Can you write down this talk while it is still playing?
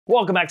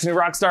Welcome back to New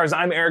Rockstars.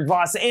 I'm Erik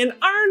Voss, and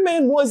Iron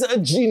Man was a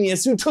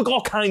genius who took all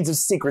kinds of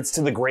secrets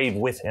to the grave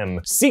with him.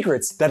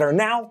 Secrets that are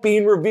now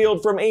being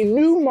revealed from a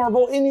new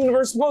Marvel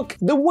in-universe book,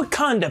 the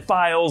Wakanda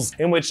Files,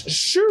 in which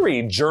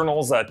Shuri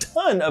journals a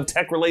ton of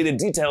tech-related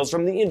details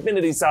from the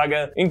Infinity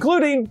Saga,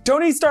 including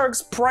Tony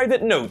Stark's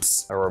private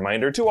notes. A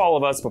reminder to all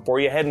of us before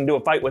you head into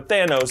a fight with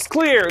Thanos,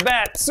 clear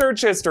that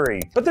search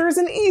history. But there is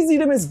an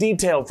easy-to-miss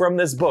detail from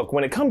this book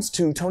when it comes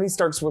to Tony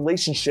Stark's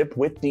relationship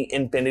with the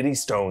Infinity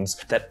Stones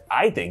that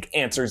I think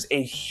answers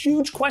a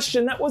huge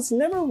question that was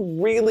never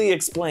really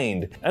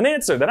explained. An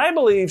answer that I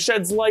believe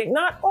sheds light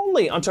not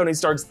only on Tony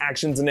Stark's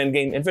actions in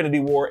Endgame, Infinity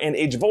War, and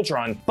Age of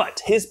Ultron,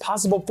 but his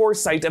possible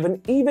foresight of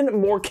an even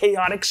more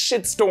chaotic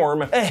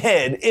shitstorm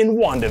ahead in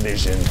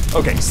WandaVision.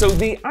 Okay, so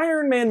the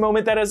Iron Man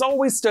moment that has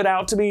always stood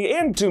out to me,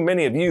 and to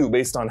many of you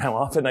based on how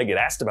often I get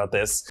asked about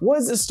this,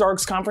 was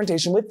Stark's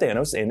confrontation with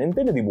Thanos in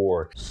Infinity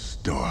War.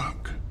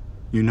 Stark,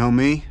 you know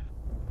me?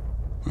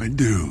 I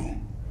do.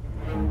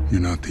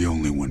 You're not the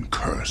only one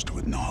cursed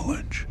with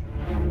knowledge.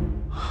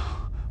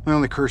 My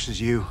only curse is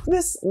you.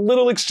 This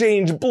little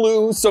exchange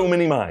blew so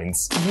many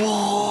minds.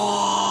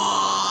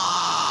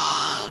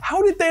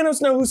 How did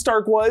Thanos know who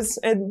Stark was,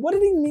 and what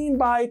did he mean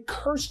by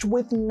cursed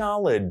with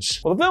knowledge?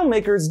 Well, the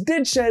filmmakers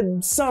did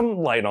shed some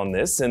light on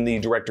this in the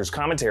director's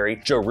commentary.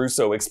 Joe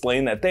Russo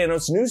explained that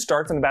Thanos knew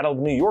Stark from the Battle of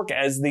New York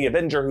as the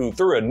Avenger who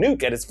threw a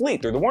nuke at his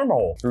fleet through the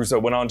wormhole. Russo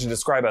went on to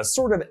describe a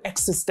sort of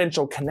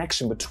existential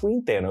connection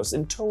between Thanos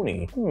and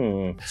Tony.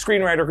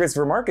 Screenwriter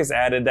Christopher Marcus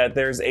added that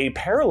there's a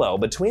parallel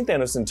between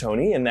Thanos and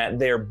Tony in that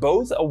they're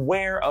both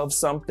aware of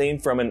something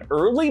from an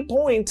early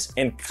point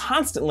and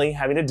constantly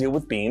having to deal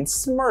with being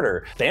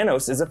smarter. Thanos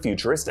is a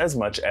futurist as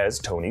much as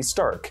Tony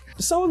Stark.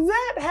 So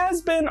that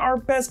has been our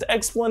best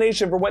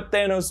explanation for what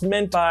Thanos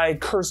meant by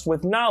cursed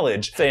with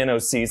knowledge.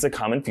 Thanos sees a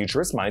common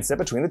futurist mindset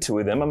between the two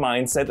of them, a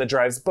mindset that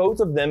drives both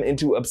of them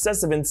into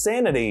obsessive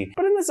insanity.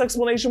 But in this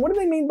explanation, what do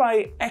they mean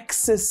by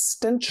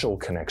existential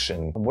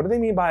connection? What do they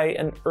mean by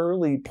an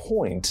early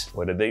point?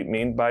 What do they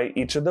mean by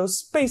each of those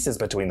spaces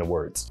between the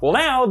words? Well,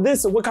 now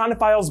this Wakanda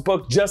Files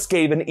book just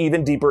gave an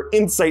even deeper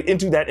insight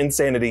into that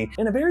insanity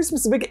and a very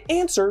specific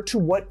answer to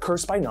what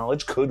cursed by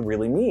knowledge could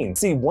really mean.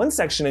 See, one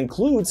section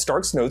includes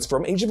Stark's notes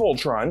from Age of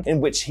Ultron, in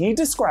which he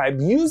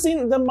described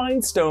using the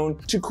Mind Stone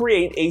to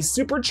create a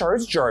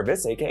supercharged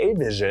Jarvis, aka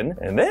Vision.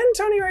 And then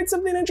Tony writes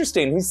something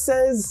interesting. He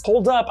says,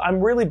 hold up,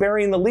 I'm really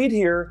burying the lead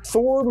here.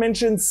 Thor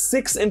mentions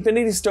 6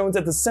 Infinity Stones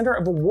at the center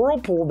of a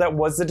whirlpool that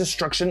was the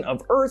destruction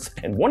of Earth,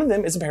 and one of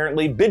them is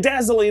apparently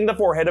bedazzling the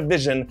forehead of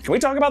Vision. Can we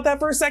talk about that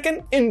for a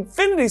second?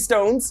 Infinity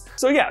Stones.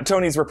 So yeah,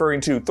 Tony's referring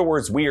to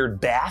Thor's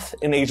weird bath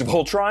in Age of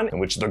Ultron, in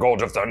which the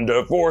God of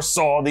Thunder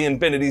foresaw the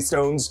Infinity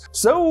Stones.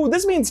 So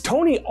this means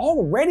Tony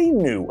already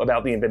knew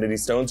about the Infinity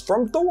Stones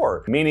from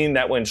Thor, meaning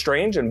that when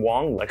Strange and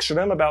Wong lectured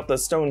him about the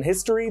stone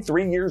history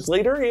 3 years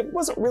later, it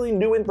wasn't really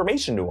new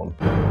information to him.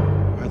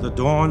 At the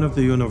dawn of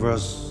the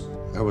universe,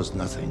 there was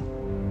nothing.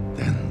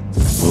 Then,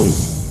 boom!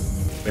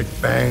 Big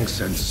Bang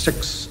sent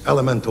 6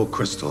 elemental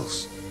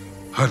crystals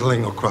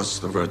hurtling across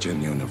the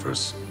virgin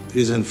universe.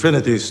 These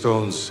Infinity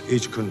Stones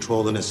each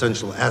control an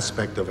essential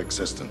aspect of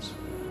existence.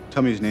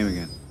 Tell me his name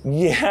again.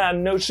 Yeah,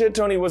 no shit,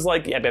 Tony was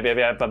like, yep,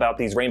 about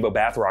these rainbow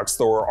bath rocks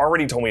Thor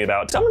already told me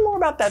about. Tell me more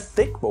about that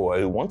thick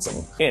boy who wants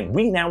them. And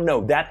we now know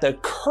that the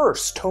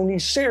curse Tony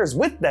shares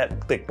with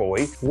that thick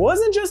boy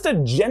wasn't just a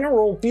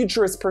general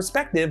futurist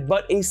perspective,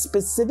 but a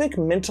specific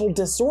mental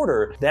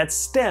disorder that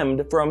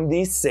stemmed from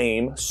the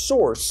same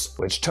source,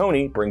 which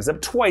Tony brings up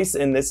twice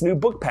in this new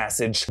book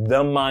passage,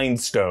 the Mind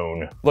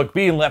Stone. Look,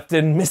 being left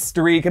in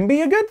mystery can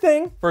be a good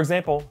thing. For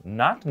example,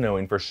 not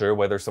knowing for sure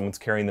whether someone's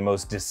carrying the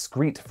most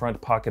discreet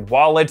front pocket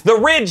wallet. The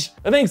Ridge!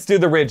 Thanks to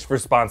The Ridge for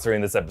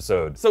sponsoring this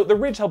episode. So The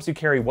Ridge helps you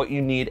carry what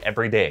you need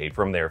every day,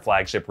 from their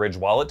flagship Ridge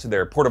wallet to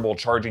their portable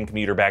charging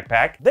commuter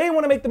backpack. They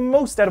want to make the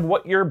most out of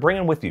what you're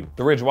bringing with you.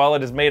 The Ridge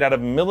wallet is made out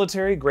of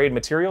military-grade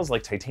materials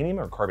like titanium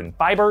or carbon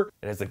fiber.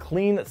 It has a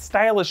clean,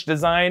 stylish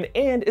design,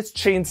 and it's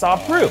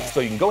chainsaw-proof,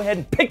 so you can go ahead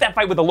and pick that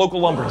fight with a local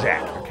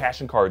lumberjack. Your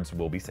cash and cards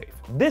will be safe.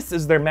 This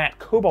is their matte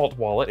cobalt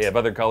wallet. They have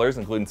other colors,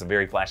 including some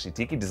very flashy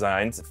tiki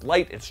designs. It's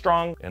light, it's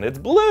strong, and it's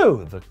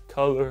blue, the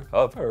color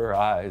of her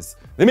eyes.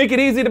 They make it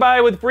easy to buy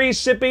with free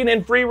shipping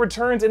and free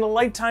returns and a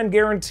lifetime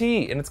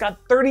guarantee. And it's got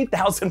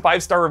 30,000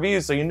 5-star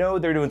reviews, so you know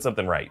they're doing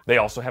something right. They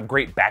also have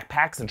great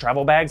backpacks and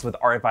travel bags with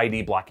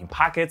RFID blocking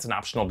pockets and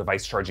optional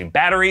device charging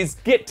batteries.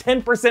 Get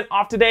 10%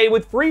 off today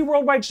with free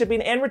worldwide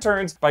shipping and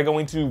returns by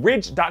going to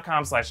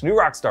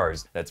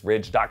ridge.com/newrockstars. That's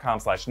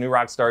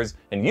ridge.com/newrockstars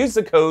and use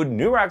the code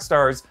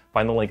NEWROCKSTARS.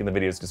 Find the link in the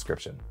video's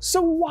description.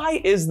 So why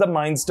is the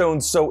Mind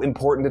Stone so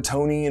important to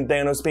Tony and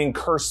Thanos being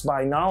cursed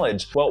by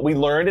knowledge? Well, we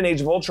learned in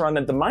Age of Ultron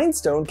that the Mind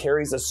Stone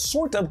carries a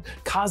sort of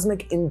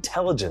cosmic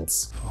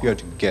intelligence. You had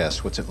to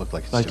guess, what's it look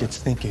like? It's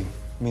thinking.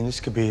 I mean, this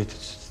could be,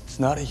 it's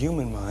not a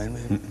human mind.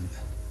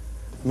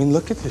 I mean,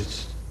 look at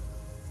this.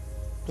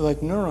 They're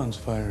like neurons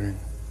firing.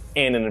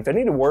 And in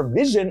Infinity War,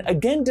 Vision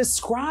again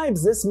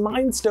describes this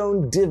Mind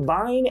Stone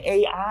divine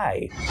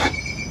AI.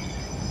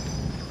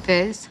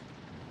 Viz?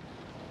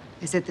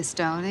 Is it the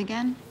stone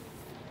again?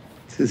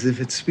 It's as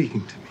if it's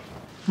speaking to me.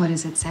 What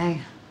does it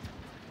say?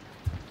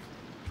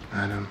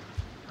 I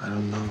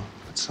don't know.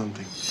 It's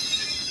something.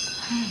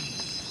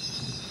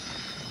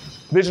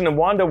 Vision and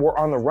Wanda were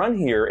on the run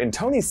here, and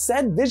Tony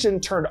said Vision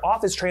turned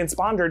off his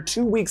transponder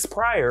 2 weeks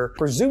prior,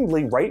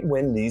 presumably right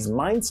when these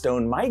Mind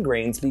Stone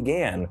migraines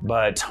began.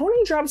 But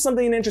Tony dropped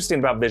something interesting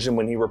about Vision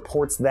when he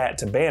reports that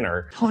to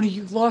Banner. Tony,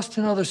 you lost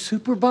another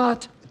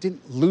Superbot? I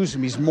didn't lose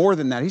him. He's more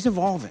than that. He's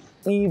evolving.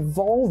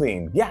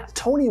 Evolving. Yeah,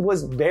 Tony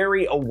was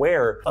very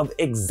aware of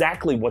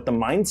exactly what the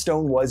Mind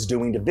Stone was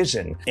doing to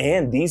Vision.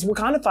 And these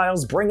Wakanda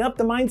Files bring up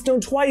the Mind Stone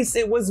twice.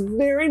 It was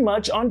very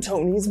much on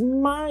Tony's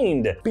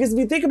mind. Because if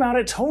you think about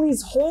it,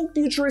 Tony's whole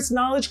futurist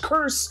knowledge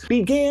curse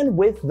began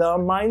with the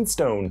Mind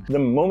Stone. The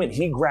moment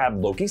he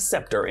grabbed Loki's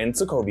scepter in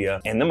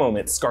Sokovia, and the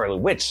moment Scarlet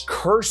Witch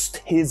cursed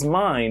his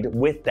mind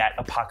with that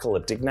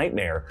apocalyptic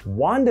nightmare.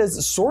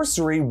 Wanda's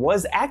sorcery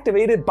was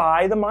activated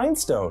by the Mind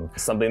Stone,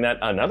 something that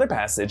another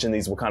passage in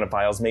these Wakanda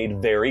Files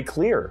made very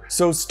clear.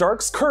 So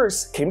Stark's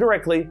curse came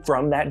directly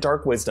from that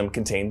dark wisdom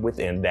contained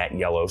within that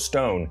yellow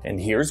stone. And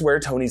here's where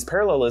Tony's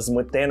parallelism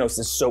with Thanos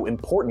is so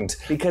important,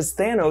 because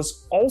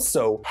Thanos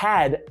also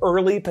had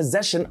early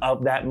possession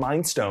of that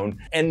Mind Stone,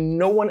 and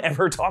no one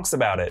ever talks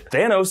about it.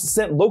 Thanos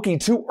sent Loki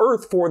to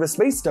Earth for the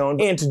Space Stone,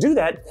 and to do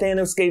that,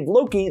 Thanos gave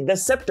Loki the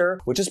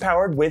scepter, which is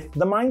powered with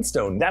the Mind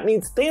Stone. That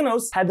means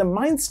Thanos had the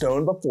Mind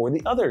Stone before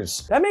the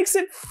others. That makes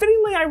it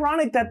fittingly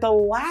ironic that the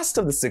last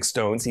of the 6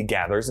 stones he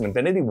gathers in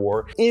Infinity War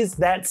is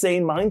that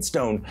same Mind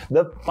Stone,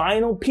 the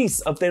final piece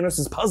of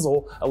Thanos'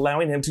 puzzle,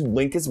 allowing him to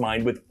link his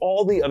mind with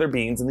all the other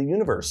beings in the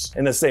universe.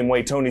 In the same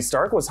way Tony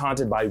Stark was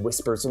haunted by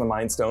whispers from the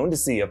Mind Stone to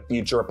see a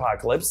future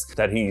apocalypse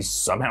that he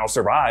somehow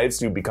survives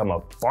to become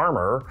a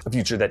farmer, a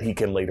future that he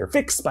can later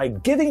fix by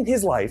giving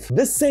his life,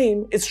 the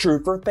same is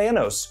true for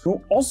Thanos,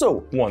 who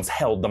also once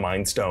held the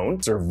Mind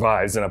Stone,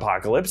 survives an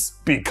apocalypse,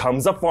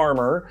 becomes a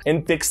farmer,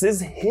 and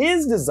fixes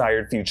his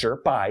desired future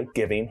by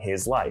giving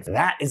his life.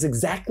 That is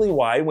exactly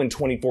why when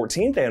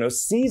 2014 Thanos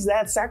sees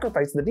that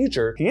sacrifice in the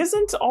future, he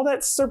isn't all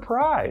that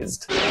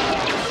surprised.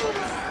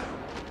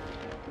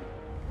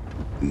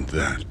 And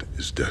that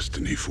is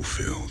destiny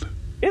fulfilled.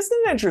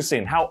 Isn't it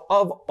interesting how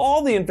of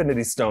all the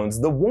Infinity Stones,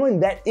 the one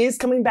that is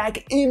coming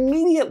back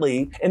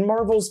immediately in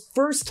Marvel's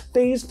first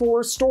Phase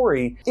 4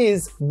 story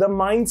is the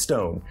Mind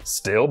Stone,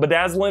 still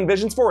bedazzling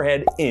Vision's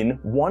forehead in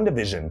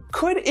WandaVision.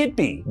 Could it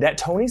be that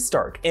Tony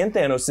Stark and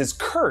Thanos'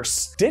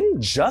 curse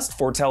didn't just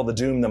foretell the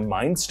doom the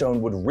Mind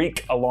Stone would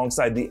wreak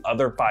alongside the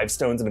other 5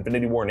 stones in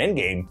Infinity War and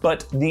Endgame,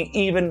 but the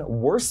even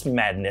worse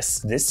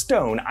madness this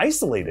stone,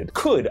 isolated,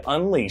 could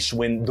unleash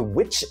when the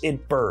witch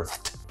it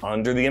birthed,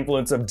 under the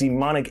influence of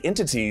demonic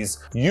entities,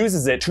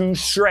 uses it to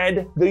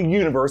shred the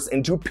universe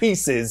into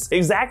pieces.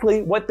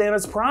 Exactly what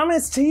Thanos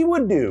promised he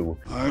would do.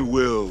 I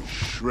will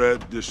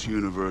shred this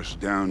universe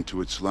down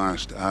to its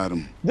last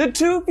atom. The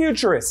 2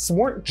 futurists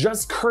weren't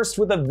just cursed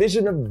with a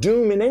vision of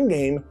doom in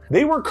Endgame,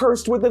 they were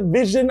cursed with a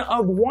vision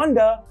of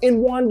Wanda in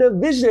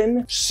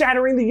WandaVision,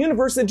 shattering the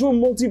universe into a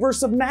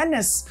multiverse of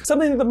madness,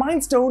 something that the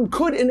Mind Stone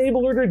could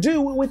enable her to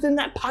do within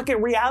that pocket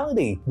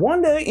reality.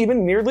 Wanda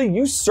even nearly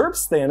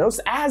usurps Thanos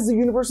as the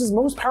universe's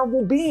most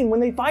powerful being when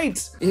they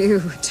fight.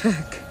 You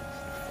took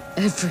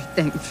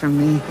everything from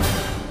me.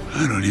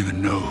 I don't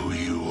even know who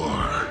you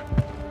are.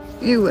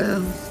 You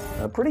will.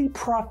 A pretty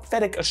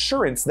prophetic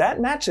assurance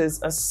that matches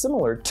a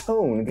similar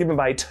tone given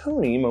by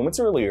Tony moments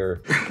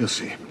earlier. You'll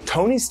see.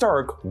 Tony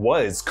Stark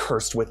was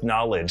cursed with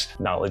knowledge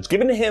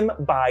given to him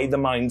by the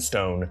Mind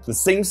Stone, the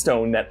same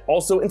stone that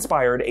also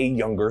inspired a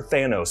younger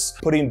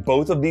Thanos, putting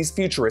both of these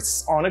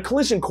futurists on a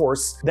collision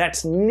course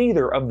that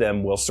neither of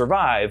them will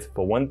survive,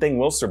 but one thing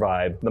will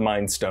survive: the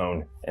Mind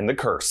Stone. And the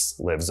curse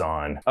lives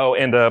on. Oh,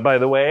 and by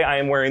the way, I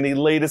am wearing the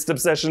latest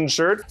Obsession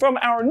shirt from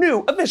our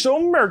new official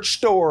merch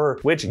store,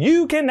 which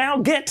you can now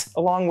get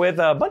along with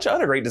a bunch of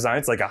other great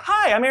designs like a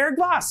 "Hi, I'm Erik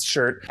Voss"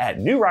 shirt at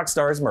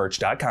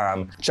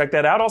newrockstarsmerch.com. Check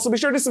that out. Also be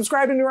sure to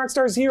subscribe to New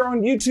Rockstars here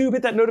on YouTube,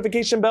 hit that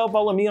notification bell,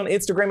 follow me on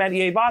Instagram at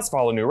EAVoss,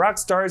 follow New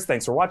Rockstars.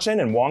 Thanks for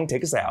watching, and Wong,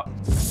 take us out.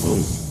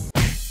 Boom.